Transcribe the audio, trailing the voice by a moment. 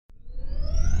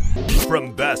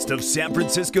From Best of San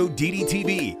Francisco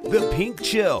DDTV, The Pink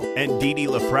Chill, and Didi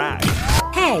LaFrac.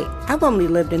 Hey, I've only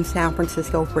lived in San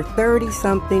Francisco for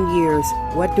 30-something years.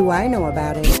 What do I know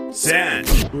about it? San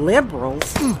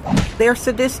Liberals? They're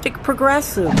sadistic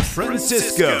progressives.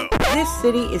 Francisco. This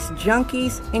city is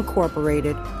Junkies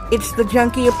Incorporated. It's the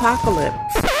junkie apocalypse.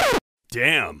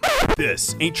 Damn,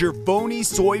 this ain't your phony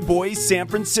soy boy San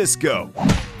Francisco.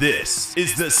 This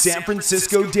is the San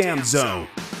Francisco Dam Zone.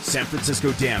 San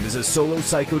Francisco Dam is a solo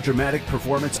psychodramatic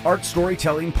performance art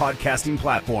storytelling podcasting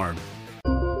platform.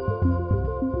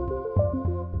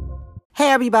 Hey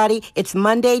everybody, it's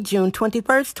Monday, June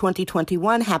 21st,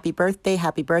 2021. Happy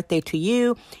birthday to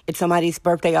you. It's somebody's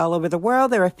birthday all over the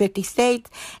world. There are 50 states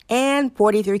and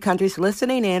 43 countries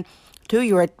listening in to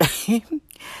your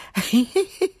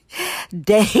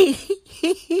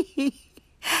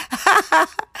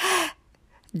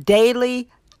daily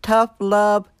tough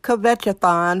love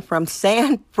kvetchathon from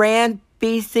San Fran,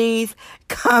 BC's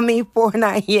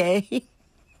California.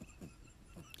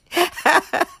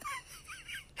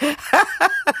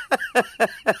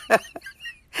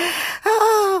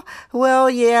 Oh,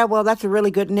 well, that's a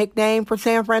really good nickname for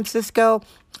San Francisco,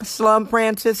 Slum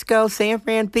Francisco, San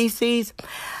Fran, BC's.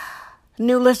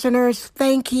 New listeners,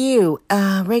 thank you.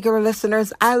 Regular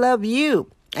listeners, I love you.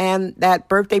 And that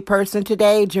birthday person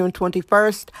today, June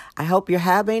 21st, I hope you're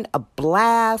having a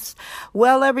blast.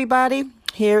 Well, everybody,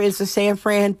 here is the San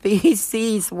Fran,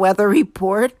 BC's weather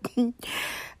report.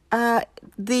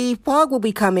 The fog will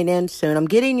be coming in soon. I'm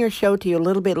getting your show to you a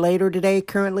little bit later today.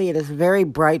 Currently, it is very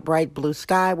bright blue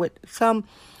sky with some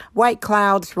white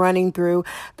clouds running through.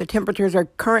 The temperatures are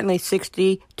currently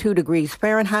 62 degrees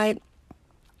Fahrenheit.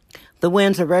 The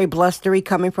winds are very blustery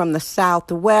coming from the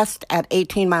southwest at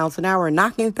 18 miles an hour,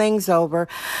 knocking things over.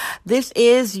 This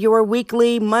is your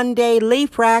weekly Monday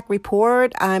Leaf Rack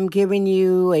report. I'm giving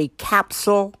you a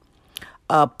capsule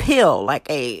pill, like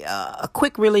a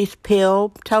quick release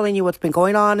pill, telling you what's been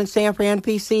going on in San Fran,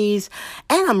 PCs,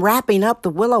 and I'm wrapping up the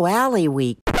Willow Alley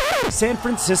week. San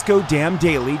Francisco Dam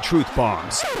Daily Truth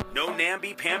Bombs. No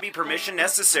namby-pamby permission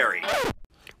necessary.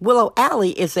 Willow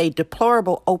Alley is a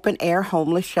deplorable open-air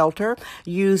homeless shelter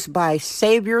used by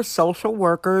Savior social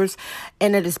workers,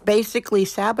 and it is basically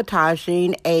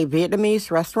sabotaging a Vietnamese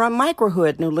restaurant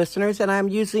microhood, new listeners, and I'm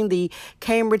using the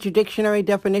Cambridge Dictionary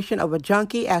definition of a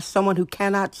junkie as someone who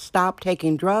cannot stop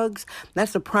taking drugs.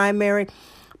 That's the primary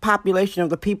population of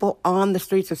the people on the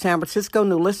streets of San Francisco.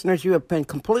 New listeners, you have been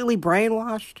completely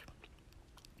brainwashed.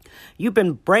 You've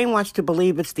been brainwashed to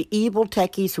believe it's the evil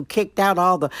techies who kicked out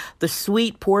all the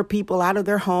sweet, poor people out of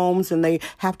their homes and they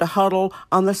have to huddle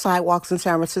on the sidewalks in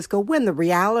San Francisco, when the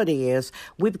reality is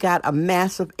we've got a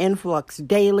massive influx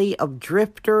daily of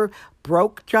drifter,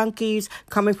 broke junkies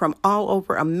coming from all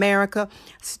over America.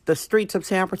 The streets of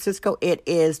San Francisco, it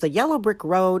is the yellow brick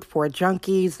road for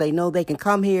junkies. They know they can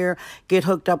come here, get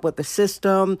hooked up with the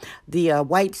system. The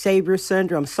white savior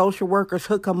syndrome, social workers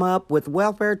hook them up with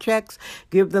welfare checks,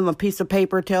 give them a piece of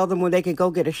paper, tell them where they can go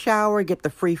get a shower, get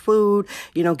the free food,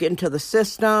 get into the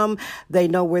system. They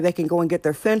know where they can go and get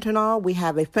their fentanyl. We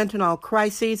have a fentanyl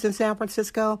crisis in San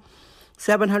Francisco.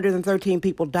 713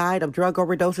 people died of drug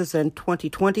overdoses in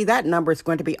 2020. That number is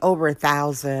going to be over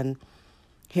 1,000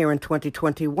 here in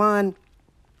 2021.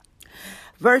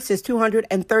 Versus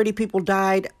 230 people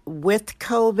died with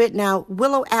COVID. Now,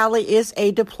 Willow Alley is a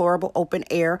deplorable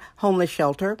open-air homeless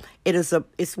shelter.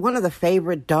 It's one of the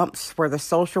favorite dumps for the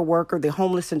social worker, the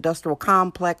homeless industrial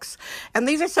complex. And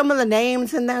these are some of the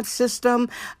names in that system.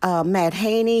 Matt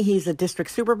Haney, he's a district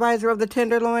supervisor of the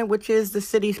Tenderloin, which is the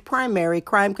city's primary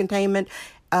crime containment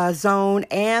zone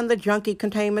and the junkie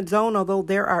containment zone, although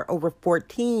there are over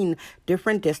 14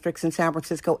 different districts in San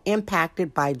Francisco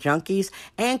impacted by junkies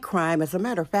and crime. As a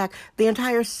matter of fact, the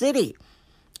entire city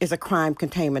is a crime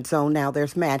containment zone now.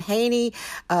 There's Matt Haney.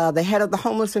 The head of the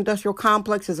homeless industrial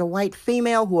complex is a white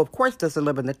female who, of course, doesn't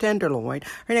live in the Tenderloin.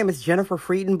 Her name is Jennifer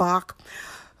Friedenbach.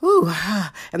 Ooh,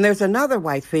 and there's another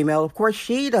white female. Of course,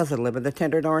 she doesn't live in the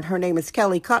Tenderloin. Her name is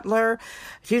Kelly Cutler.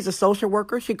 She's a social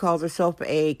worker. She calls herself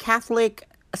a Catholic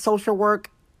social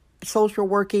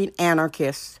working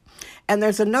anarchist. And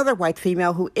there's another white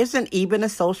female who isn't even a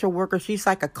social worker. She's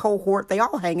like a cohort. They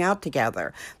all hang out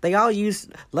together. They all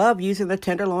love using the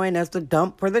Tenderloin as the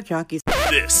dump for the junkies.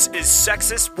 This is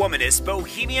sexist, womanist,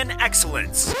 bohemian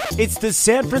excellence. It's the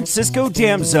San Francisco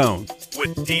Dam Zone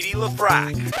with Didi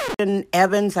LaFrac. And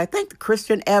Evans, I think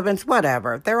Christian Evans,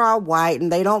 whatever. They're all white and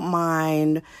they don't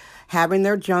mind having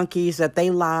their junkies that they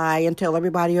lie and tell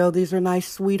everybody, oh, these are nice,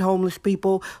 sweet homeless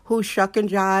people who shuck and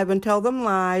jive and tell them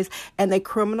lies. And they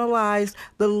criminalize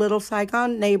the Little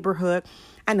Saigon neighborhood.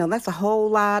 I know that's a whole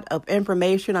lot of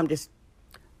information. I'm just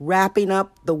wrapping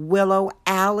up the Willow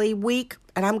Alley week.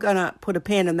 And I'm going to put a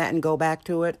pin in that and go back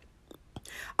to it.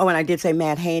 Oh, and I did say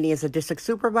Matt Haney is a district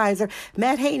supervisor.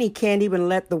 Matt Haney can't even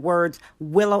let the words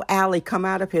Willow Alley come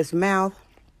out of his mouth.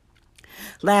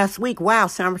 Last week, wow,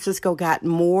 San Francisco got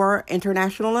more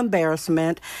international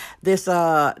embarrassment. This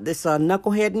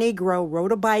knucklehead Negro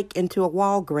rode a bike into a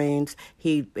Walgreens.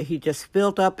 He just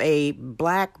filled up a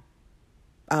black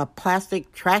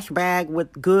plastic trash bag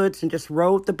with goods and just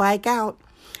rode the bike out.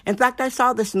 In fact, I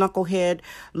saw this knucklehead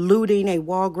looting a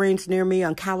Walgreens near me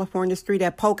on California Street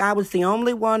at Polk. I was the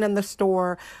only one in the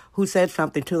store who said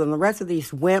something to them. The rest of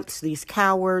these wimps, these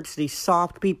cowards, these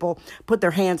soft people put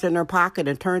their hands in their pocket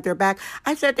and turned their back.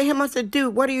 I said to him, I said,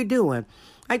 dude, what are you doing?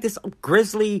 Like this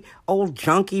grizzly old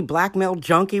junkie, black male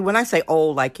junkie. When I say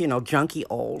old, like, junkie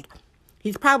old.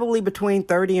 He's probably between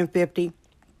 30 and 50.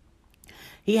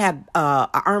 He had an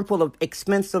armful of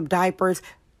expensive diapers.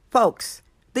 Folks,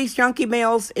 these junkie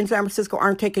males in San Francisco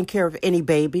aren't taking care of any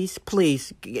babies.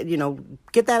 Please,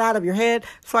 get that out of your head.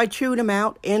 So I chewed him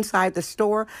out inside the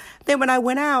store. Then when I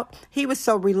went out, he was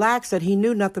so relaxed that he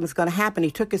knew nothing was going to happen.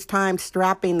 He took his time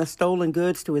strapping the stolen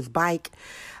goods to his bike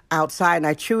outside, and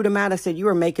I chewed him out. I said, you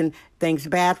are making things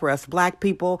bad for us black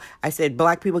people. I said,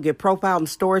 black people get profiled in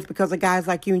stores because of guys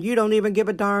like you, and you don't even give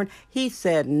a darn. He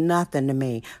said nothing to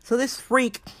me. So this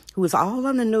freak who was all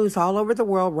on the news all over the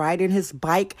world riding his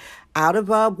bike out of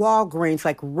Walgreens,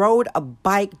 like rode a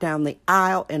bike down the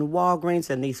aisle in Walgreens,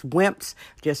 and these wimps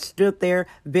just stood there,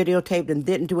 videotaped, and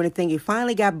didn't do anything. He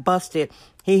finally got busted.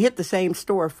 He hit the same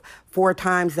store 4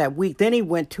 times that week. Then he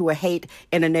went to a Haight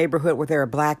in a neighborhood where there are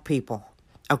black people.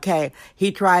 Okay,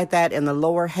 he tried that in the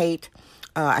lower Haight.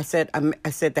 I said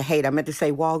the Haight. I meant to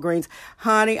say Walgreens.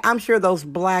 Honey, I'm sure those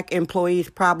black employees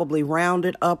probably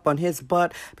rounded up on his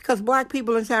butt because black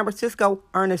people in San Francisco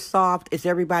aren't as soft as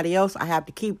everybody else. I have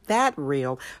to keep that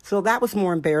real. So that was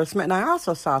more embarrassment. And I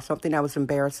also saw something that was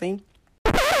embarrassing.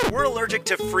 We're allergic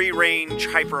to free-range,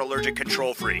 hyper-allergic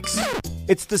control freaks.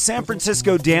 It's the San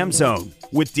Francisco Dam Zone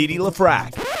with Dee Dee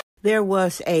LaFrac. There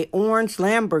was a orange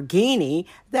Lamborghini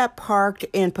that parked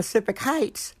in Pacific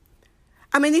Heights.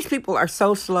 I mean, these people are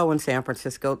so slow in San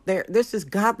Francisco. This is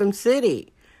Gotham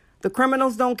City. The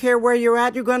criminals don't care where you're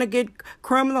at. You're going to get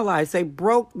criminalized. They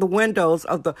broke the windows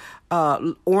of the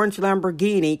orange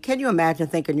Lamborghini. Can you imagine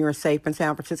thinking you're safe in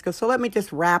San Francisco? So let me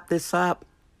just wrap this up.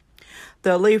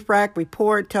 The LaFrac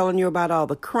report telling you about all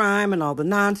the crime and all the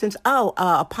nonsense.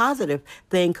 A positive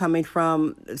thing coming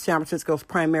from San Francisco's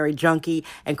primary junkie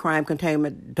and crime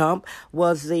containment dump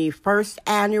was the first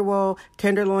annual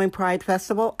Tenderloin Pride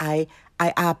Festival. I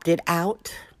opted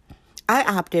out.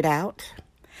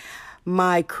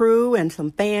 My crew and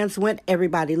some fans went.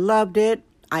 Everybody loved it.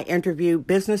 I interviewed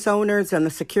business owners and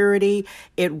the security.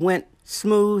 It went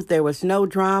smooth. There was no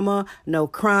drama, no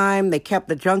crime. They kept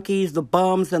the junkies, the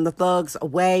bums, and the thugs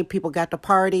away. People got to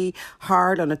party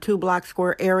hard on a 2-block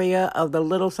square area of the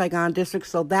Little Saigon district.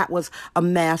 So that was a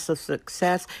massive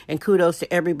success, and kudos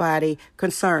to everybody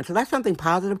concerned. So that's something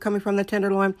positive coming from the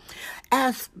Tenderloin.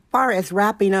 As far as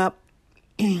wrapping up,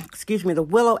 the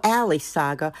Willow Alley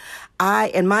saga,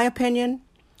 in my opinion,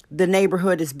 the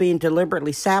neighborhood is being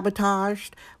deliberately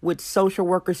sabotaged with social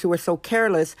workers who are so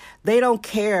careless. They don't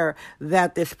care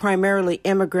that this primarily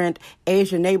immigrant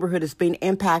Asian neighborhood is being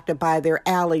impacted by their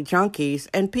alley junkies.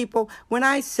 And people, when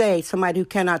I say somebody who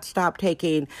cannot stop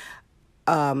taking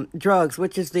drugs,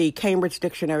 which is the Cambridge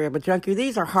Dictionary of a junkie,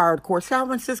 these are hardcore. San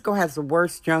Francisco has the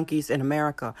worst junkies in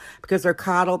America because they're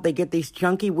coddled. They get these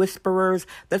junkie whisperers.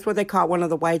 That's what they call one of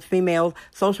the white female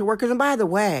social workers. And by the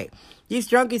way, these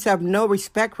junkies have no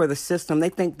respect for the system. They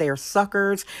think they're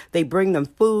suckers. They bring them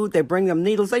food. They bring them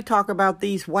needles. They talk about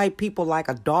these white people like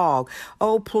a dog.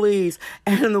 Oh, please.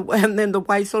 And then the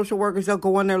white social workers, they'll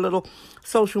go on their little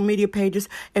social media pages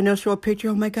and they'll show a picture.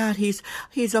 Oh, my God, he's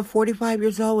 45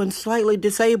 years old and slightly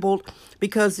disabled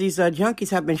because these junkies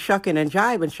have been shucking and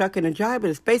jiving.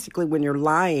 It's basically when you're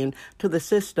lying to the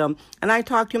system. And I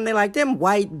talked to them. They like them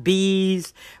white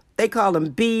bees. They call them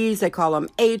B's, they call them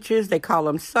H's, they call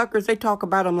them suckers. They talk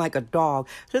about them like a dog.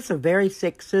 So it's a very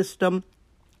sick system.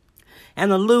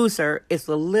 And the loser is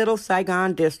the Little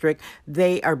Saigon district.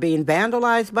 They are being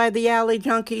vandalized by the alley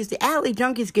junkies. The alley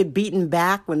junkies get beaten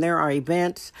back when there are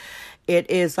events. It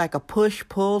is like a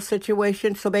push-pull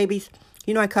situation. So, babies,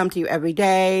 I come to you every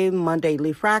day, Monday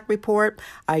LaFrac report.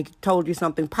 I told you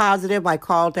something positive. I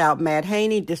called out Matt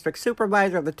Haney, district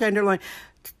supervisor of the Tenderloin.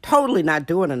 Totally not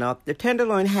doing enough. The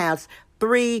Tenderloin has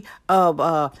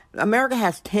America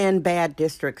has 10 bad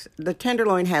districts. The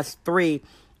Tenderloin has 3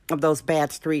 of those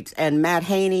bad streets. And Matt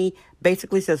Haney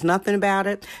basically says nothing about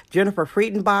it. Jennifer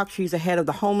Friedenbach, she's the head of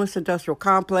the homeless industrial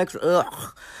complex.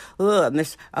 Ugh. And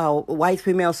this white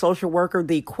female social worker,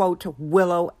 the, quote,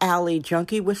 Willow Alley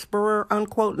junkie whisperer,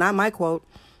 unquote, not my quote.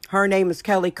 Her name is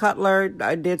Kelly Cutler.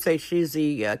 I did say she's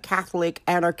the Catholic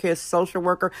anarchist social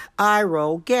worker. I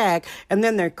roll gag. And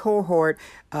then their cohort,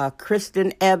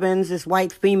 Kristen Evans, this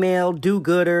white female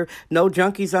do-gooder. No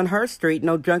junkies on her street.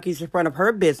 No junkies in front of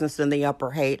her business in the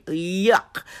Upper Haight.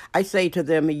 Yuck. I say to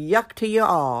them, yuck to you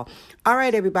all. All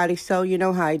right, everybody. So you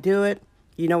know how I do it.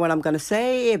 You know what I'm going to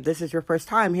say? If this is your first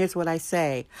time, here's what I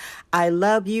say. I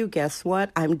love you. Guess what?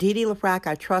 I'm Dee Dee LaFrac.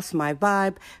 I trust my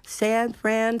vibe. San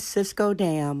Francisco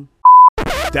Dam.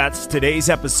 That's today's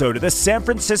episode of the San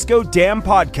Francisco Dam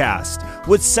Podcast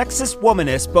with sexist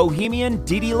womanist bohemian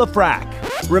Dee Dee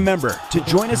LaFrac. Remember to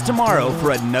join us tomorrow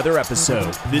for another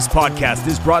episode. This podcast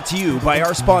is brought to you by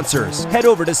our sponsors. Head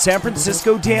over to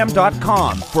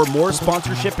sanfranciscodam.com for more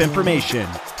sponsorship information.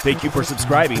 Thank you for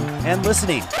subscribing and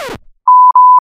listening.